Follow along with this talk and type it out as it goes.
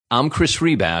I'm Chris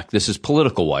Reback. This is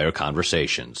Political Wire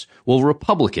Conversations. Will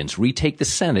Republicans retake the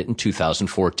Senate in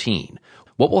 2014?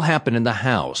 What will happen in the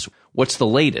House? What's the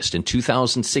latest in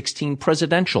 2016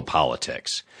 presidential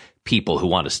politics? People who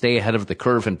want to stay ahead of the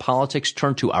curve in politics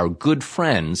turn to our good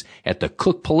friends at the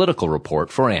Cook Political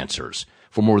Report for answers.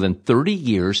 For more than 30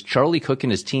 years, Charlie Cook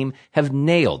and his team have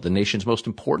nailed the nation's most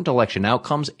important election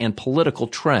outcomes and political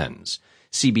trends.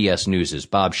 CBS News'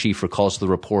 Bob Schieffer calls the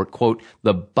report, quote,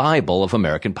 the Bible of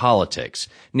American politics.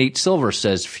 Nate Silver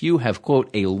says few have, quote,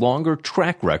 a longer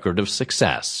track record of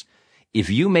success. If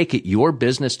you make it your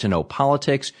business to know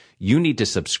politics, you need to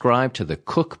subscribe to the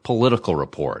Cook Political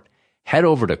Report. Head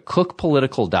over to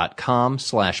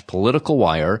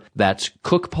cookpolitical.com/politicalwire. That's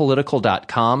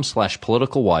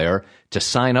cookpolitical.com/politicalwire to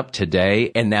sign up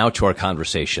today. And now to our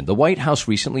conversation. The White House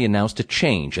recently announced a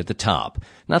change at the top.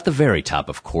 Not the very top,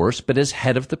 of course, but as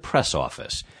head of the press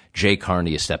office. Jay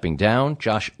Carney is stepping down.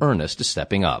 Josh Earnest is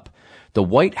stepping up. The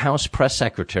White House press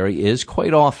secretary is,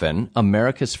 quite often,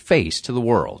 America's face to the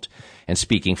world. And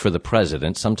speaking for the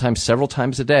president, sometimes several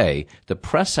times a day, the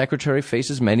press secretary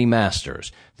faces many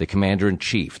masters, the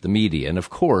commander-in-chief, the media, and, of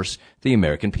course, the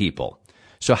American people.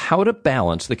 So how to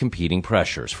balance the competing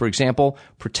pressures? For example,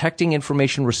 protecting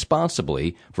information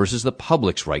responsibly versus the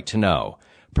public's right to know,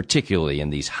 particularly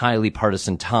in these highly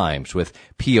partisan times with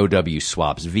POW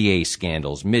swaps, VA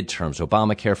scandals, midterms,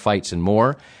 Obamacare fights, and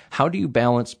more. How do you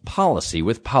balance policy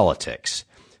with politics?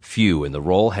 Few in the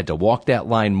role had to walk that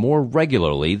line more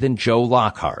regularly than Joe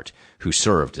Lockhart, who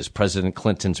served as President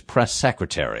Clinton's press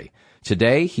secretary.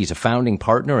 Today, he's a founding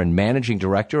partner and managing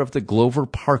director of the Glover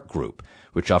Park Group,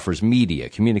 which offers media,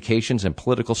 communications, and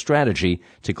political strategy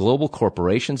to global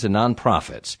corporations and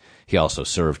nonprofits. He also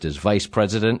served as vice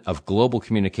president of global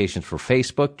communications for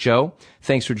Facebook. Joe,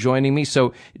 thanks for joining me.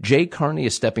 So Jay Carney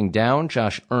is stepping down.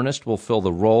 Josh Earnest will fill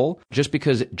the role. Just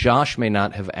because Josh may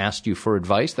not have asked you for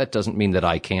advice, that doesn't mean that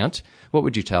I can't. What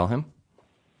would you tell him?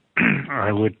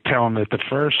 I would tell him that the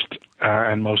first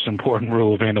and most important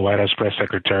rule of being the White House press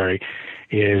secretary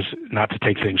is not to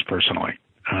take things personally.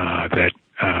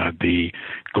 The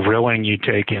grilling you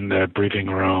take in the briefing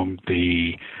room,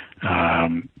 the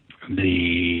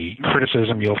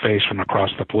criticism you'll face from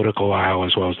across the political aisle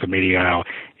as well as the media aisle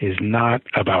is not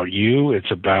about you.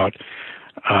 It's about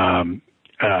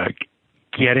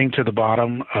getting to the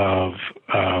bottom of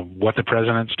what the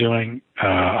president's doing,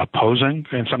 opposing,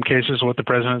 in some cases, what the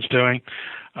president's doing.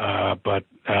 But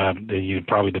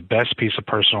probably the best piece of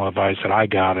personal advice that I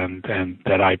got and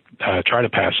that I try to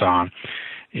pass on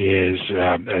is,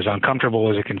 as uncomfortable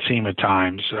as it can seem at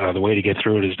times, the way to get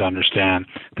through it is to understand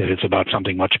that it's about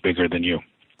something much bigger than you.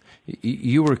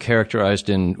 You were characterized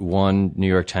in one New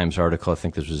York Times article, I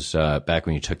think this was back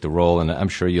when you took the role, and I'm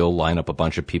sure you'll line up a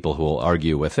bunch of people who will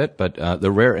argue with it, but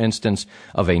the rare instance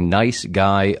of a nice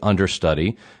guy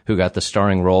understudy who got the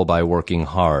starring role by working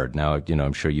hard. Now,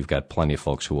 I'm sure you've got plenty of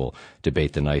folks who will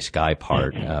debate the nice guy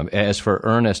part. As for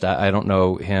Earnest, I don't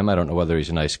know him. I don't know whether he's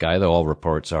a nice guy, though all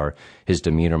reports are his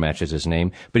demeanor matches his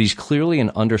name. But he's clearly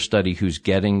an understudy who's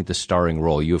getting the starring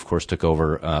role. You, of course, took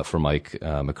over for Mike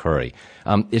McCurry.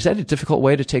 Is that a difficult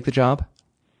way to take the job?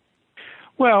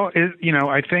 Well,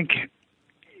 I think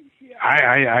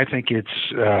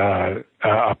it's a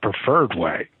preferred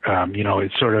way.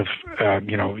 It's sort of,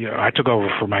 I took over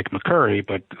for Mike McCurry,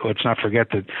 but let's not forget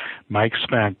that Mike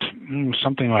spent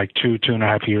something like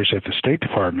 2.5 years at the State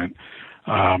Department,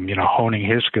 honing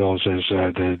his skills as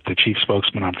the chief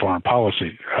spokesman on foreign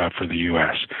policy for the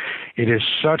U.S. It is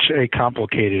such a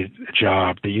complicated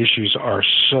job. The issues are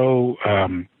so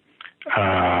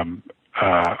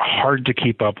hard to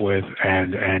keep up with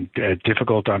and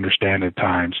difficult to understand at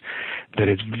times that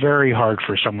it's very hard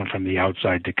for someone from the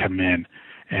outside to come in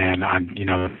and on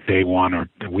day one or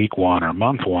week one or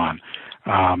month one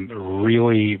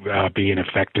really be an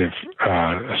effective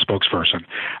spokesperson.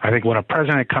 I think when a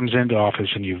president comes into office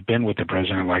and you've been with the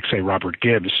president, like, say, Robert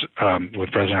Gibbs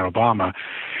with President Obama,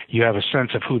 you have a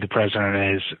sense of who the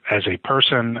president is as a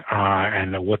person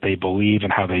and what they believe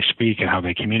and how they speak and how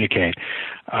they communicate.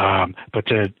 But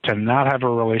to not have a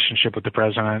relationship with the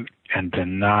president and to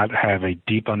not have a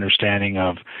deep understanding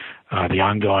of the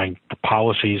ongoing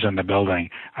policies in the building,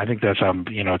 I think that's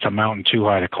it's a mountain too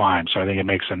high to climb. So I think it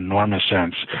makes enormous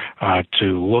sense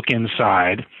to look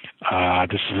inside.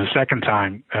 This is the second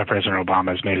time President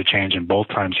Obama has made a change, and both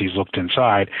times he's looked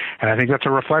inside. And I think that's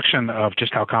a reflection of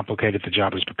just how complicated the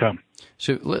job has become.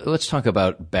 So let's talk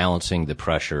about balancing the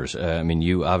pressures. I mean,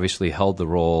 you obviously held the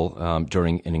role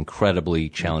during an incredibly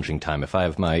challenging time. If I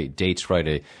have my dates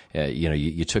right,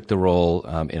 you took the role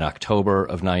in October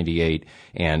of '98,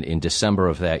 and in December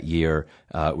of that year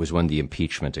was when the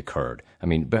impeachment occurred. I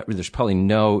mean, there's probably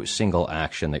no single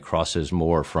action that crosses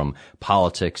more from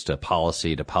politics to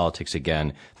policy to politics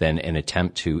again than an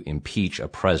attempt to impeach a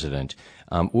president.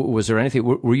 Was there anything?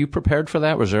 Were you prepared for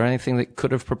that? Was there anything that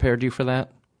could have prepared you for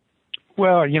that?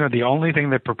 Well, the only thing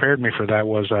that prepared me for that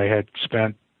was I had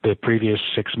spent the previous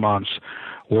 6 months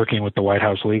working with the White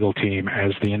House legal team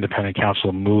as the independent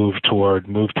counsel moved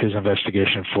his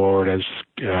investigation forward as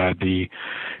the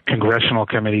congressional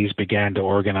committees began to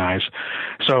organize.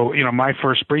 So, my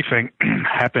first briefing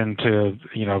happened to,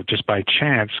 just by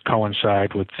chance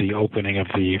coincide with the opening of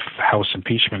the House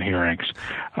impeachment hearings.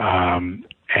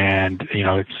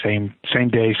 Same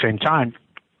day, same time.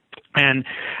 And,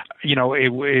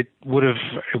 it would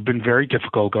have been very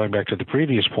difficult, going back to the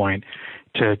previous point,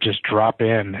 to just drop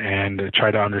in and try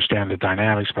to understand the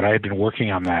dynamics. But I had been working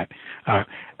on that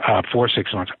for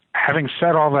 6 months. Having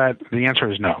said all that, the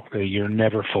answer is no. You're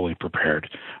never fully prepared.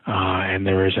 And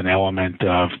there is an element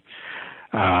of,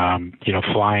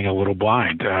 flying a little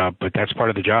blind. But that's part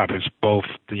of the job. It's both,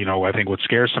 I think what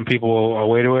scares some people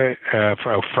away to it,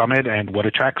 from it, and what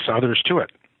attracts others to it.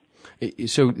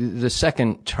 So the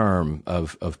second term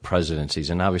of presidencies,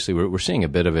 and obviously we're seeing a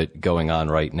bit of it going on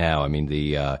right now. I mean,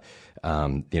 the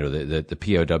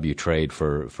POW trade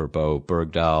for Bo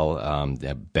Bergdahl,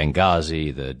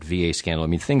 Benghazi, the VA scandal. I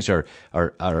mean, things are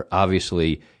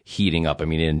obviously heating up. I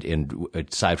mean, and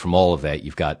aside from all of that,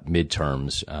 you've got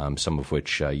midterms, some of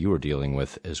which you were dealing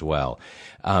with as well.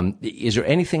 Is there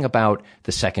anything about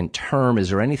the second term? Is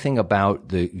there anything about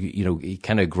the,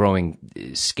 kind of growing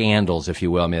scandals, if you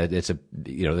will? I mean, it's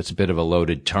a bit of a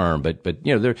loaded term, but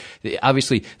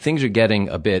obviously things are getting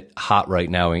a bit hot right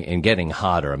now and getting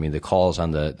hotter. I mean, the calls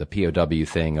on the POW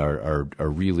thing are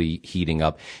really heating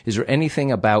up. Is there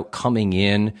anything about coming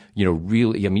in,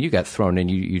 really, I mean, you got thrown in,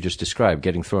 you just described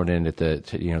getting thrown in at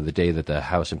the day that the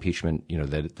House impeachment,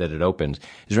 that it opens.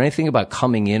 Is there anything about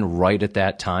coming in right at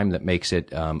that time that makes it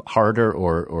harder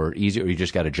or easier, or you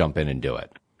just got to jump in and do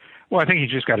it? Well, I think you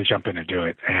just got to jump in and do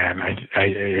it. And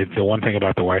the one thing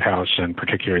about the White House, and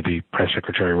particularly the press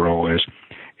secretary role, is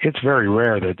it's very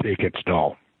rare that it gets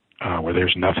dull, where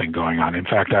there's nothing going on. In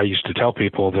fact, I used to tell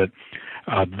people that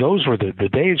those were the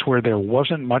days where there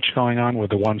wasn't much going on were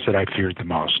the ones that I feared the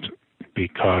most,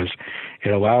 because it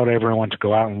allowed everyone to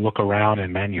go out and look around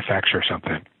and manufacture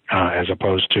something, as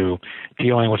opposed to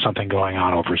dealing with something going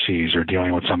on overseas or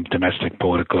dealing with some domestic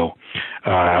political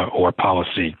or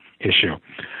policy issue.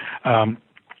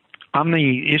 On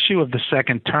the issue of the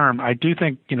second term, I do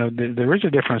think, there is a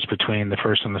difference between the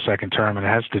first and the second term, and it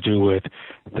has to do with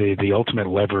the ultimate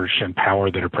leverage and power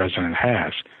that a president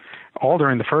has. All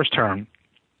during the first term,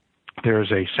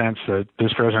 there's a sense that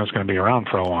this president is going to be around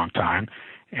for a long time,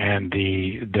 and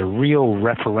the real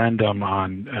referendum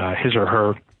on his or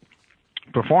her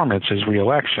performance is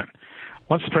reelection.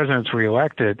 Once the president's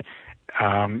reelected,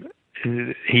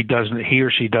 he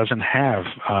or she doesn't have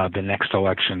the next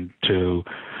election to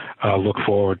look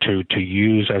forward to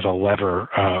use as a lever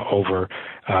over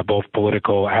both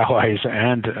political allies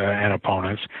and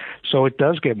opponents. So it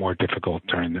does get more difficult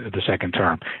during the second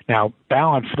term. Now,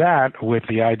 balance that with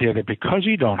the idea that because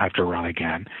you don't have to run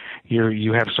again,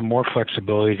 you have some more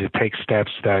flexibility to take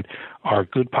steps that are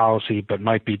good policy but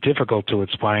might be difficult to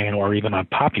explain or even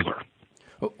unpopular.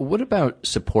 What about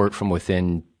support from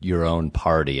within your own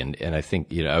party? And I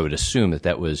think, I would assume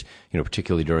that was,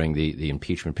 particularly during the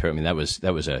impeachment period. I mean, that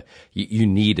was you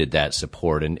needed that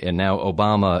support. And now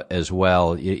Obama as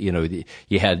well,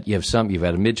 you've had a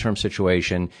midterm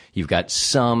situation. You've got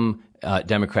some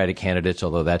Democratic candidates,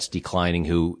 although that's declining,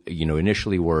 who,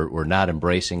 initially were not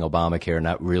embracing Obamacare,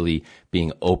 not really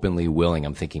being openly willing.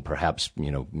 I'm thinking perhaps,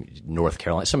 North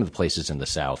Carolina, some of the places in the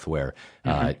South where,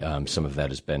 some of that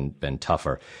has been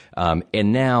tougher.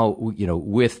 And now,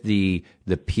 with the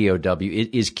POW,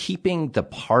 is keeping the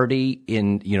party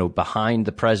behind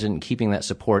the president, keeping that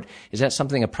support, is that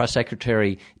something a press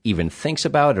secretary even thinks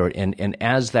about? And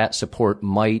as that support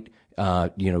might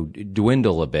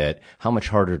dwindle a bit, how much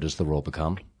harder does the role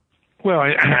become? Well,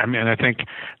 I think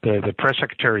the press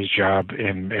secretary's job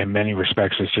in many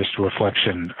respects is just a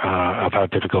reflection of how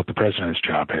difficult the president's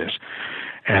job is.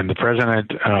 And the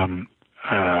president,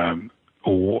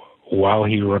 while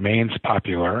he remains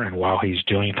popular and while he's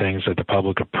doing things that the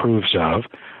public approves of,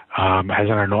 has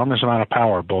an enormous amount of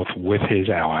power, both with his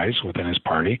allies within his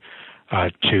party,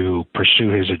 to pursue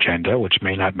his agenda, which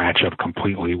may not match up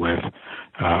completely with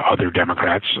other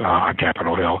Democrats on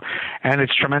Capitol Hill, and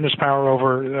it's tremendous power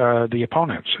over the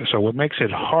opponents. So what makes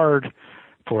it hard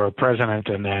for a president,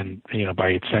 and then by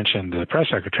extension the press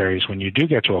secretaries, when you do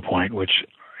get to a point, which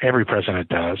every president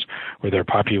does, where their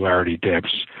popularity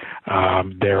dips,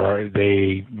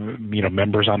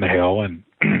 members on the Hill and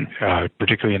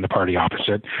particularly in the party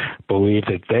opposite believe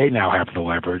that they now have the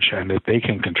leverage and that they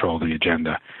can control the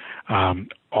agenda.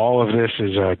 All of this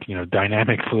is a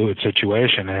dynamic, fluid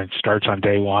situation, and it starts on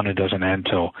day one and doesn't end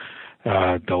till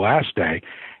the last day.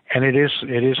 And it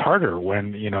is harder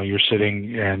when you're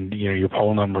sitting and your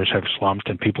poll numbers have slumped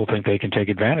and people think they can take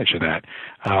advantage of that.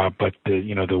 But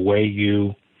the way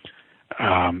you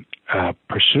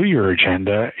pursue your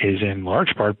agenda is in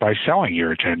large part by selling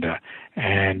your agenda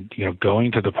and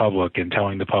going to the public and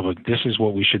telling the public, this is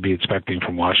what we should be expecting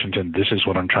from Washington, this is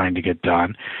what I'm trying to get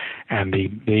done. And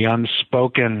the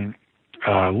unspoken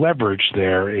leverage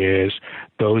there is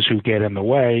those who get in the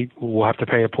way will have to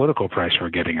pay a political price for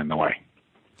getting in the way.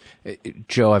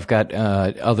 Joe, I've got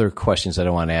other questions that I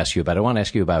want to ask you about. I want to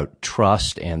ask you about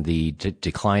trust and the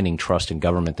declining trust in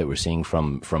government that we're seeing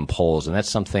from polls, and that's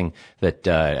something that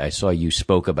I saw you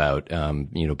spoke about,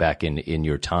 back in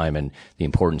your time, and the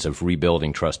importance of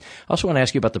rebuilding trust. I also want to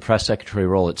ask you about the press secretary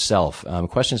role itself.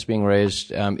 Questions being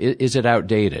raised: is it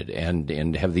outdated,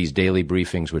 and have these daily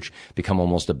briefings, which become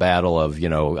almost a battle of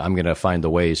I'm going to find the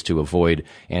ways to avoid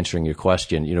answering your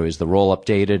question? Is the role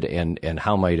updated, and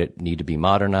how might it need to be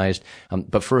modernized?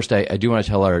 But first, I do want to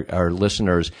tell our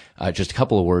listeners just a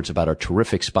couple of words about our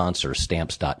terrific sponsor,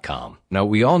 Stamps.com. Now,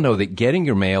 we all know that getting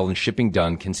your mail and shipping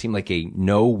done can seem like a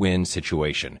no-win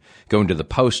situation. Going to the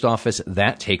post office,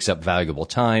 that takes up valuable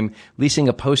time. Leasing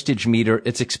a postage meter,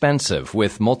 it's expensive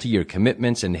with multi-year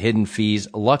commitments and hidden fees.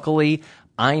 Luckily,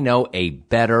 I know a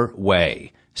better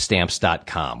way.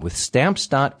 Stamps.com. With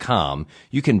Stamps.com,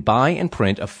 you can buy and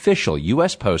print official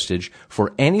U.S. postage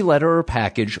for any letter or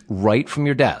package right from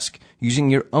your desk using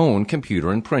your own computer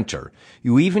and printer.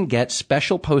 You even get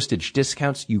special postage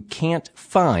discounts you can't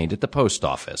find at the post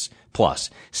office. Plus,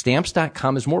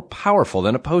 Stamps.com is more powerful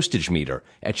than a postage meter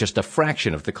at just a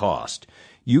fraction of the cost.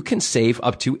 You can save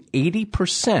up to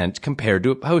 80% compared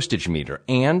to a postage meter,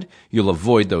 and you'll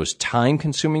avoid those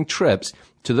time-consuming trips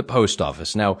to the post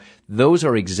office. Now, those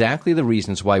are exactly the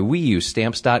reasons why we use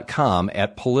Stamps.com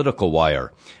at Political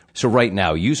Wire. So right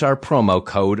now, use our promo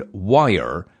code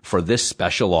WIRE for this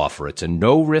special offer. It's a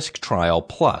no-risk trial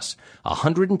plus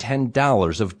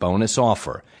 $110 of bonus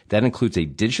offer. That includes a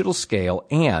digital scale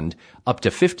and up to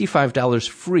 $55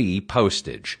 free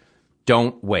postage.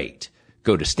 Don't wait.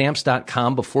 Go to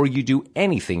Stamps.com before you do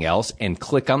anything else and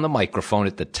click on the microphone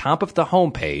at the top of the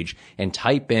homepage and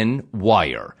type in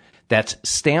WIRE. That's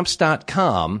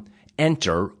Stamps.com,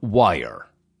 enter WIRE.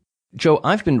 Joe,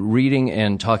 I've been reading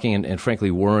and talking and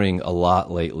frankly worrying a lot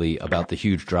lately about the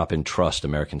huge drop in trust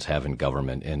Americans have in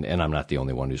government, and I'm not the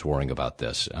only one who's worrying about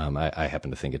this. I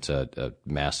happen to think it's a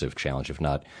massive challenge, if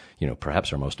not,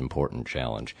 perhaps our most important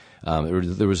challenge.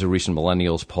 There was a recent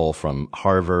millennials poll from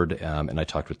Harvard, and I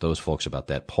talked with those folks about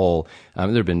that poll. There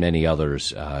have been many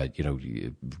others,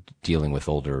 dealing with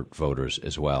older voters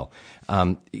as well.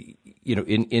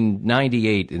 In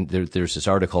 98, and there's this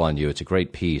article on you. It's a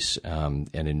great piece. And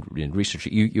in research,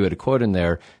 you had a quote in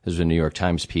there. This was a New York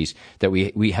Times piece that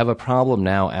we have a problem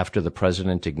now after the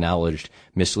president acknowledged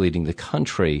misleading the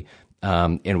country.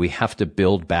 And we have to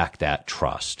build back that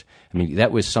trust. I mean,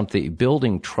 that was something,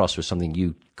 building trust was something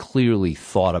you clearly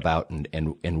thought about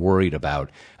and worried about.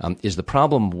 Is the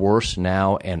problem worse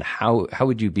now? And how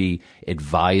would you be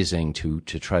advising to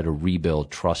try to rebuild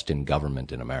trust in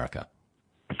government in America?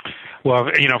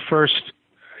 Well, first,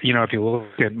 if you look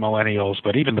at millennials,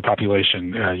 but even the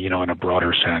population, in a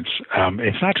broader sense,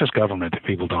 it's not just government that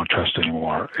people don't trust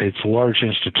anymore. It's large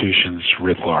institutions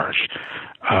writ large.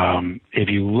 If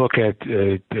you look at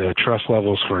trust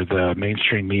levels for the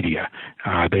mainstream media,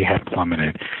 they have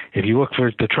plummeted. If you look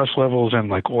for the trust levels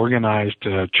in organized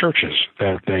churches,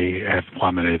 that they have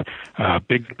plummeted.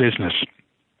 Big business,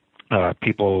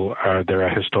 they're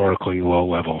at historically low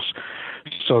levels.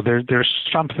 So there's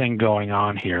something going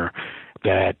on here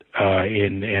that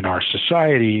in our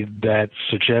society that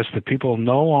suggests that people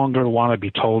no longer want to be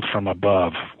told from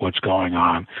above what's going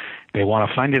on. They want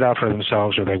to find it out for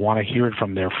themselves, or they want to hear it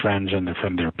from their friends and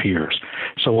from their peers.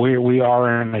 So we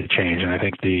are in a change, and I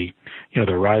think the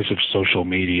rise of social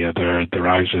media, the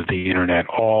rise of the internet,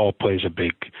 all plays a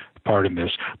big part in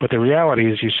this. But the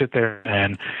reality is, you sit there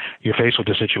and you're faced with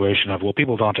the situation of, well,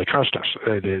 people don't trust us.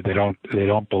 They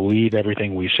don't believe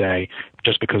everything we say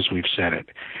just because we've said it,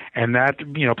 and that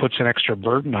puts an extra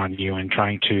burden on you in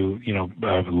trying to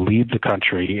lead the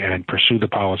country and pursue the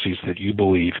policies that you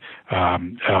believe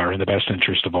are in the best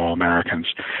interest of all Americans.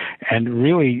 And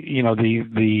really,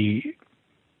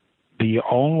 the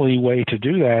only way to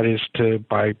do that is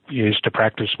to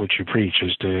practice what you preach,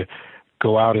 is to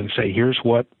go out and say, here's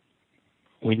what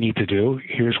we need to do,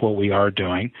 here's what we are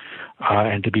doing,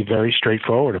 and to be very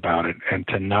straightforward about it, and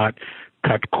to not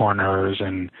cut corners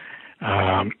and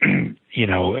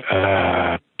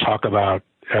talk about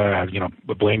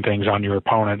blame things on your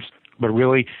opponents, but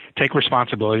really take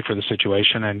responsibility for the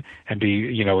situation and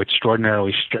be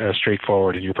extraordinarily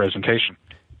straightforward in your presentation.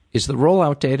 Is the role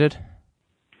outdated?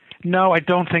 No, I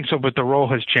don't think so, but the role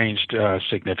has changed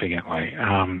significantly.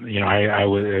 I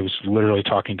was literally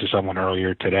talking to someone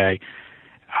earlier today,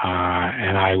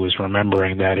 and I was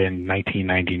remembering that in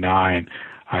 1999,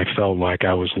 I felt like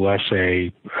I was less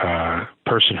a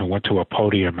person who went to a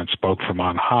podium and spoke from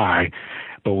on high,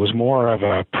 but was more of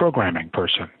a programming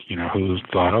person, who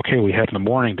thought, okay, we have the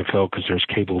morning to fill because there's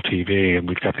cable TV, and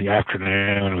we've got the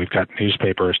afternoon, and we've got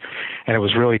newspapers, and it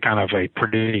was really kind of a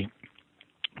pretty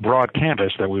broad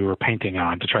canvas that we were painting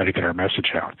on to try to get our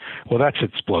message out. Well, that's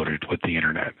exploded with the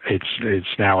internet.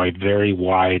 It's now a very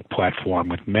wide platform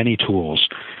with many tools,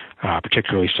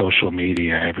 particularly social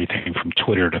media, everything from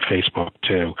Twitter to Facebook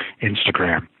to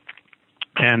Instagram.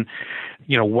 And,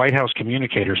 White House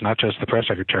communicators, not just the press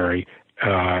secretary,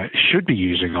 should be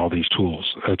using all these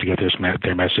tools to get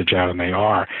their message out, and they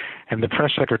are. And the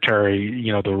press secretary,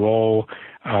 the role,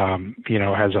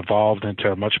 has evolved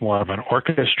into much more of an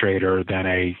orchestrator than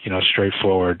a,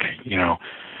 straightforward,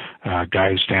 guy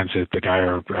who stands at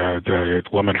the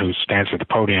woman who stands at the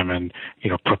podium and,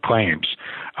 proclaims.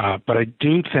 But I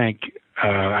do think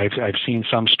I've seen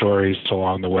some stories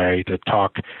along the way that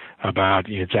talk about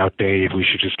it's outdated, we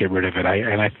should just get rid of it.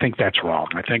 And I think that's wrong.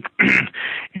 I think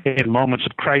in moments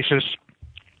of crisis,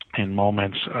 in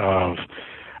moments of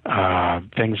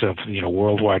things of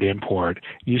worldwide import,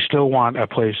 you still want a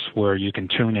place where you can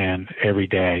tune in every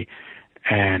day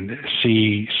and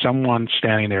see someone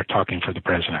standing there talking for the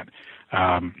president.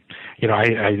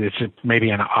 It's maybe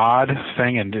an odd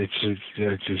thing, and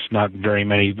it's not very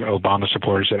many Obama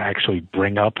supporters that actually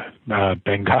bring up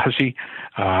Benghazi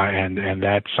and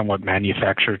that somewhat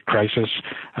manufactured crisis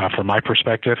from my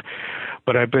perspective.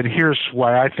 But here's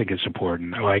why I think it's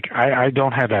important. Like, I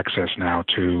don't have access now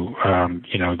to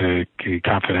the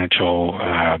confidential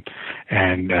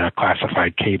and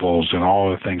classified cables and all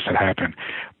the things that happen.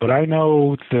 But I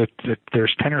know that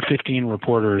there's 10 or 15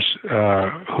 reporters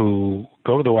who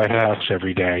go to the White House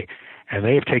every day, and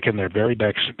they have taken their very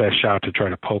best shot to try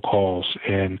to poke holes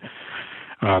in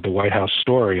the White House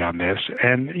story on this.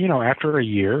 And, after a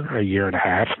year and a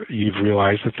half, you've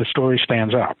realized that the story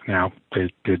stands up. Now,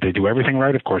 did they do everything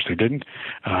right? Of course they didn't.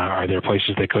 Are there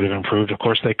places they could have improved? Of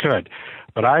course they could.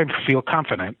 But I feel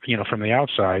confident, from the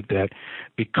outside, that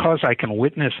because I can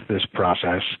witness this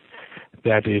process,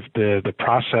 that if the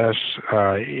process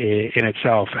in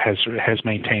itself has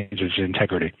maintained its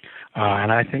integrity.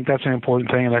 And I think that's an important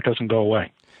thing, and that doesn't go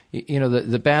away.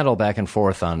 The battle back and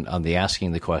forth on the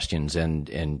asking the questions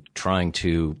and trying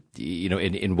to,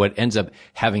 in what ends up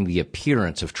having the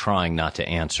appearance of trying not to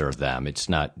answer them. It's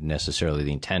not necessarily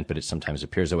the intent, but it sometimes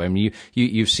appears that way. I mean,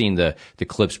 you've seen the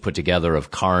clips put together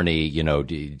of Carney,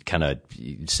 kind of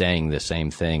saying the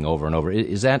same thing over and over.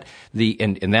 Is that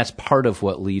and that's part of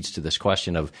what leads to this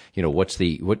question of,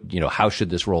 how should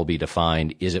this role be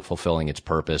defined? Is it fulfilling its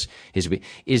purpose? Is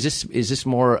this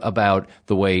more about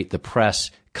the way the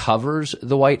press covers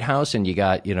the White House, and you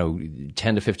got, 10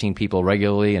 to 15 people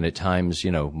regularly, and at times,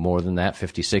 more than that,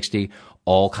 50, 60,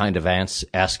 all kind of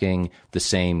asking the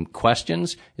same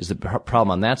questions? Is the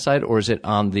problem on that side, or is it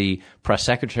on the press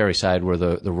secretary side where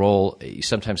the role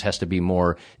sometimes has to be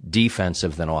more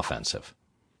defensive than offensive?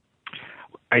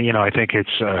 I think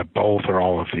it's both or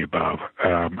all of the above.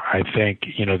 I think,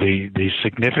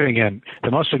 the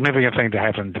most significant thing to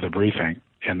happen to the briefing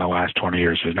in the last 20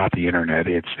 years is not the internet,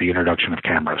 it's the introduction of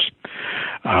cameras.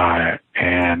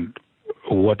 And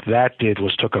what that did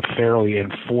was took a fairly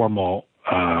informal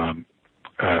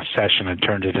session and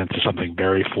turned it into something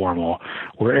very formal,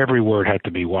 where every word had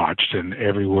to be watched and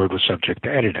every word was subject to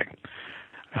editing.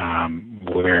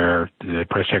 Where the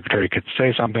press secretary could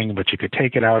say something, but you could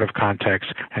take it out of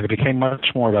context, and it became much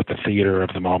more about the theater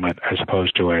of the moment as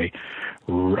opposed to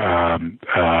an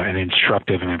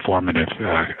instructive and informative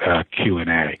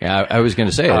Q&A. Yeah, I was going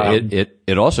to say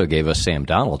it also gave us Sam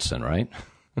Donaldson, right?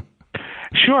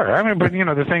 Sure. I mean, but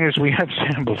the thing is, we had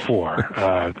Sam before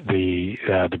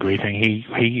the briefing.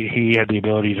 He had the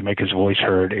ability to make his voice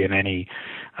heard in any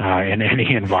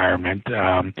environment,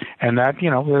 and that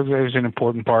is an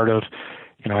important part of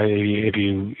if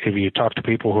you talk to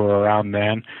people who are around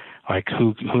then, like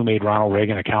who made Ronald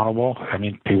Reagan accountable. I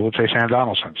mean, people would say Sam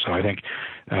Donaldson. So I think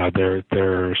there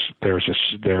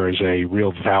is a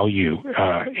real value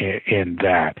in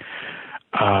that.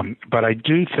 But I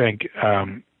do think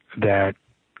that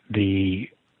the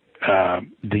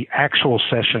actual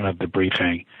session of the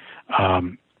briefing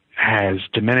has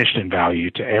diminished in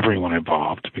value to everyone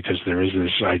involved, because there is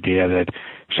this idea that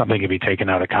something can be taken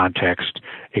out of context,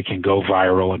 it can go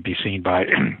viral and be seen by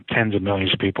tens of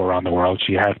millions of people around the world.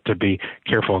 So you have to be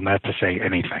careful not to say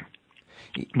anything.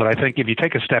 But I think if you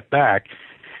take a step back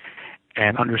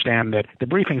and understand that the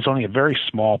briefing is only a very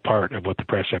small part of what the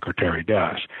press secretary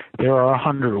does, there are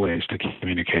 100 ways to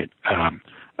communicate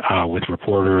with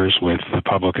reporters, with the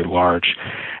public at large.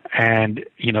 And,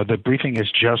 the briefing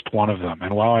is just one of them.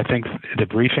 And while I think the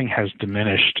briefing has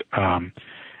diminished,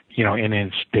 in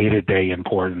its day-to-day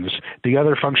importance, the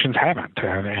other functions haven't.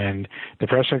 And the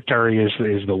press secretary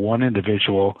is the one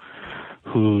individual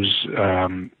who's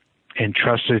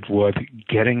entrusted with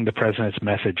getting the president's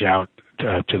message out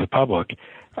to the public.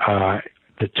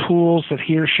 The tools that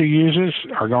he or she uses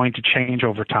are going to change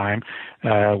over time.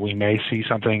 We may see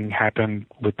something happen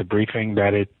with the briefing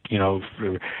that it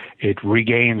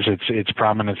regains its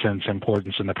prominence and its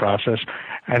importance in the process.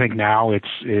 I think now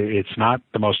it's not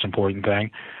the most important thing,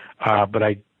 but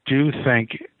I do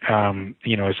think,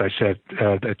 as I said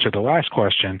to the last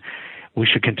question, we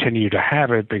should continue to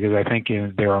have it, because I think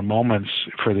there are moments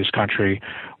for this country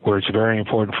where it's very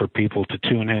important for people to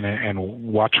tune in and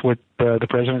watch what the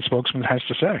president's spokesman has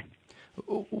to say.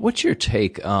 What's your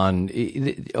take on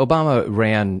Obama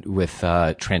ran with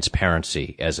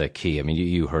transparency as a key? I mean,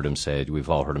 you heard him say, we've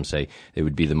all heard him say, it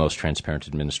would be the most transparent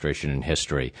administration in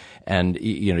history. And,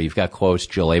 you've got quotes.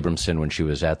 Jill Abramson, when she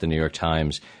was at the New York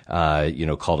Times,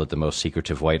 called it the most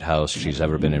secretive White House she's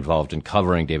ever been involved in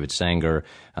covering. David Sanger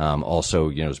also,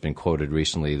 has been quoted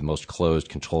recently, the most closed,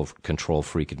 control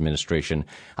freak administration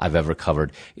I've ever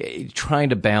covered. Trying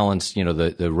to balance,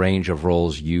 the range of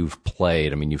roles you've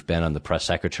played. I mean, you've been on the press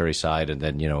secretary side, and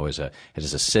then as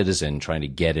a citizen trying to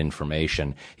get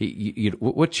information.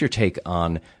 What's your take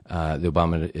on the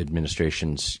Obama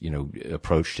administration's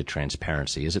approach to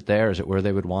transparency? Is it there? Is it where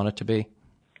they would want it to be?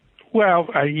 Well,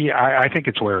 I think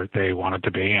it's where they want it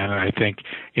to be, and I think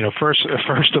first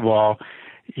of all,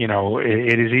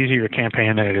 it is easier to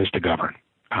campaign than it is to govern.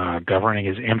 Governing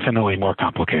is infinitely more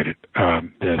complicated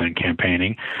than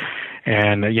campaigning,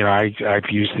 and I've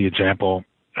used the example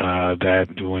that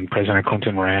when President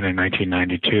Clinton ran in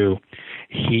 1992,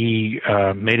 he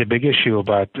made a big issue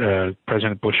about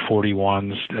President Bush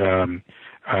 41's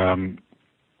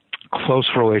close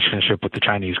relationship with the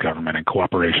Chinese government and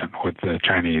cooperation with the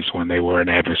Chinese when they were an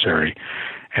adversary.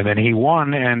 And then he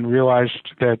won and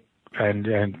realized that, and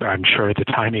I'm sure at the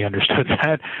time he understood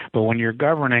that, but when you're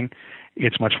governing,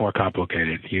 it's much more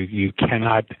complicated. You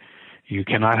cannot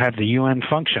have the UN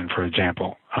function, for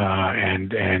example,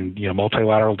 and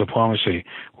multilateral diplomacy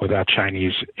without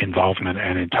Chinese involvement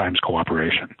and at times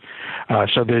cooperation.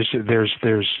 So there's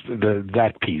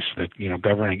that piece that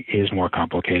governing is more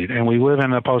complicated, and we live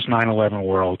in a post 9/11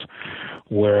 world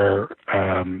where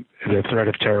the threat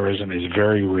of terrorism is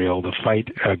very real. The fight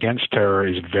against terror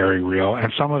is very real,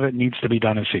 and some of it needs to be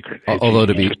done in secret. Although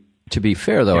to be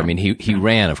fair, though, I mean he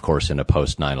ran, of course, in a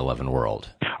post 9/11 world.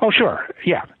 Oh, sure,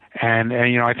 yeah. And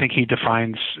I think he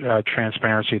defines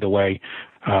transparency the way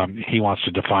he wants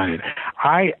to define it.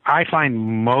 I find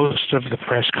most of the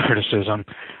press criticism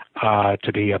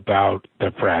to be about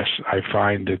the press. I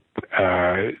find that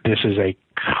this is a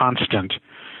constant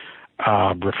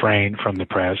refrain from the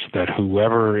press, that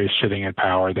whoever is sitting in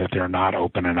power, that they're not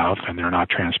open enough and they're not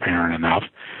transparent enough.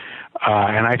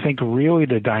 And I think really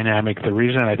the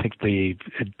reason I think the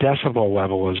decibel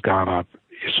level has gone up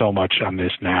so much on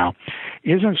this now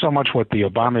isn't so much what the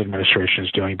Obama administration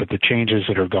is doing, but the changes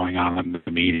that are going on in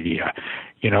the media.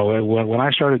 When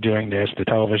I started doing this, the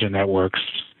television networks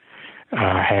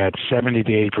had 70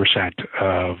 to 80%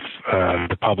 of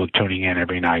the public tuning in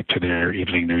every night to their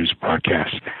evening news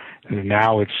broadcasts.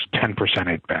 Now it's 10%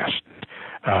 at best.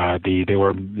 There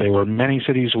were many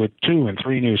cities with 2 and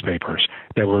 3 newspapers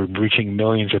that were reaching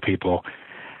millions of people.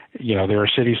 There are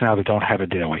cities now that don't have a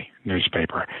daily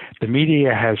newspaper. The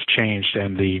media has changed,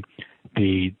 and the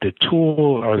the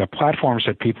tool or the platforms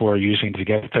that people are using to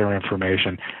get their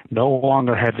information no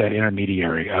longer have that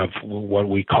intermediary of what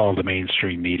we call the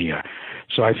mainstream media.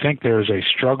 So I think there's a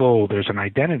struggle, there's an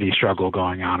identity struggle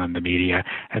going on in the media,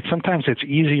 and sometimes it's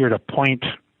easier to point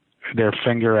their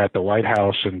finger at the White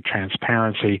House and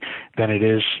transparency than it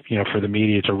is, for the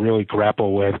media to really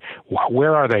grapple with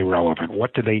where are they relevant?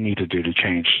 What do they need to do to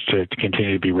change to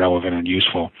continue to be relevant and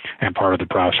useful and part of the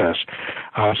process?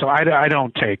 So I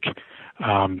don't take,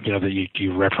 that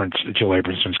you referenced Jill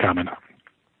Abramson's comment.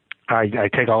 I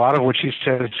take a lot of what she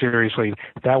said seriously.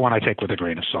 That one I take with a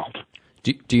grain of salt.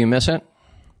 Do you miss it?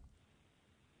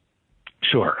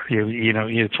 Sure.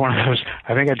 It's one of those,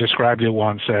 I think I described it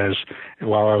once as,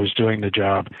 while I was doing the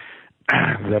job,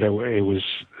 that it was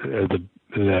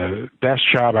the best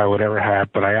job I would ever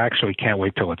have, but I actually can't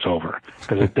wait till it's over,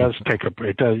 because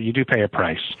you do pay a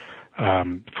price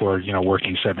for,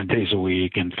 working 7 days a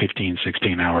week and 15,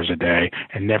 16 hours a day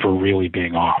and never really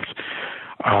being off.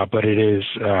 But it's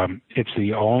not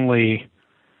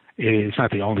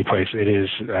the only place. It is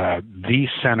the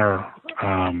center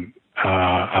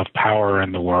of power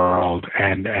in the world,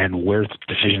 and where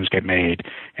decisions get made,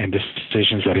 and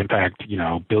decisions that impact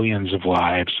billions of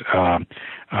lives,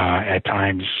 at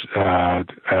times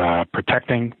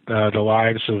protecting the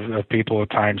lives of people, at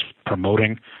times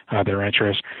promoting their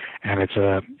interests. And it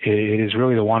is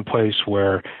really the one place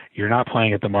where you're not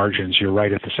playing at the margins, you're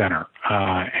right at the center,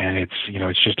 and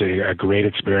it's just a great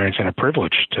experience and a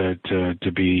privilege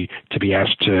to be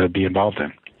asked to be involved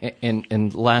in.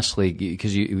 And lastly,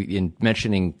 because you in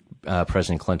mentioning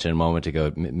President Clinton a moment ago,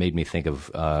 it made me think of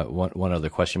one other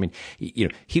question. I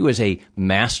mean, he was a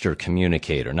master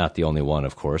communicator, not the only one,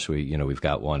 of course. We've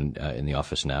got one in the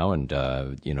office now, and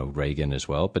Reagan as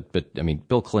well. But I mean,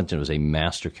 Bill Clinton was a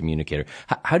master communicator.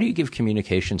 How do you give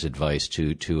communications advice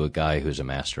to a guy who's a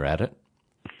master at it?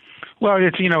 Well,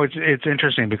 it's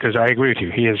interesting, because I agree with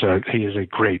you. He is a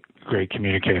great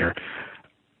communicator,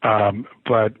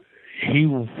 but he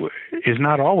is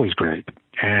not always great.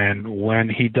 And when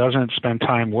he doesn't spend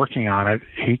time working on it,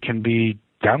 he can be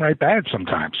downright bad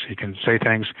sometimes. He can say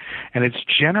things, and it's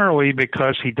generally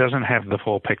because he doesn't have the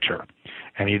full picture,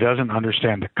 and he doesn't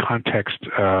understand the context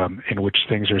in which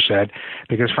things are said,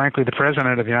 because frankly, the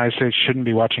President of the United States shouldn't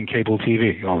be watching cable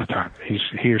TV all the time.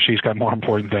 He or she's got more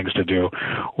important things to do,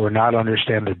 or not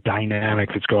understand the dynamic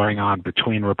that's going on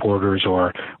between reporters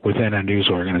or within a news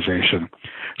organization.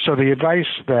 So the advice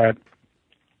that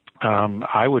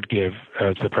I would give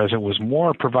the President was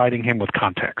more providing him with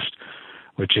context,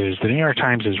 which is the New York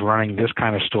Times is running this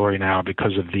kind of story now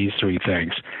because of these three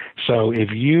things. So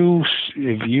if you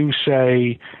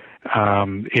say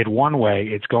it one way,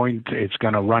 it's going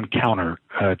to run counter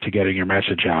to getting your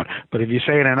message out. But if you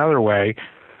say it another way,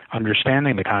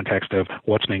 understanding the context of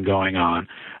what's been going on,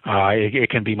 it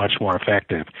can be much more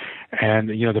effective. And,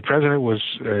 the President was,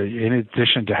 in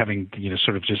addition to having,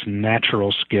 sort of just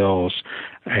natural skills,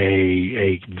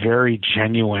 a very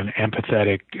genuine,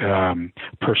 empathetic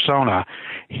persona.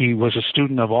 He was a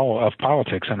student of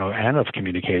politics and of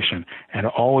communication, and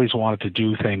always wanted to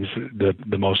do things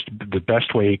the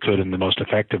best way he could in the most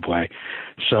effective way.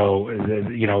 So,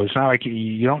 it's not like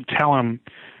you don't tell him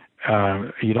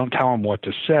what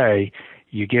to say.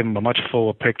 You give him a much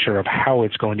fuller picture of how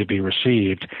it's going to be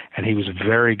received, and he was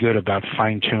very good about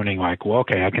fine-tuning, like, well,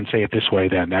 okay, I can say it this way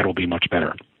then. That'll be much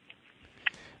better.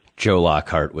 Joe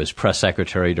Lockhart was press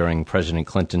secretary during President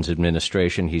Clinton's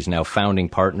administration. He's now founding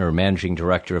partner, managing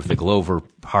director of the Glover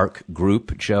Park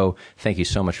Group. Joe, thank you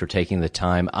so much for taking the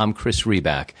time. I'm Chris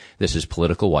Reback. This is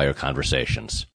Political Wire Conversations.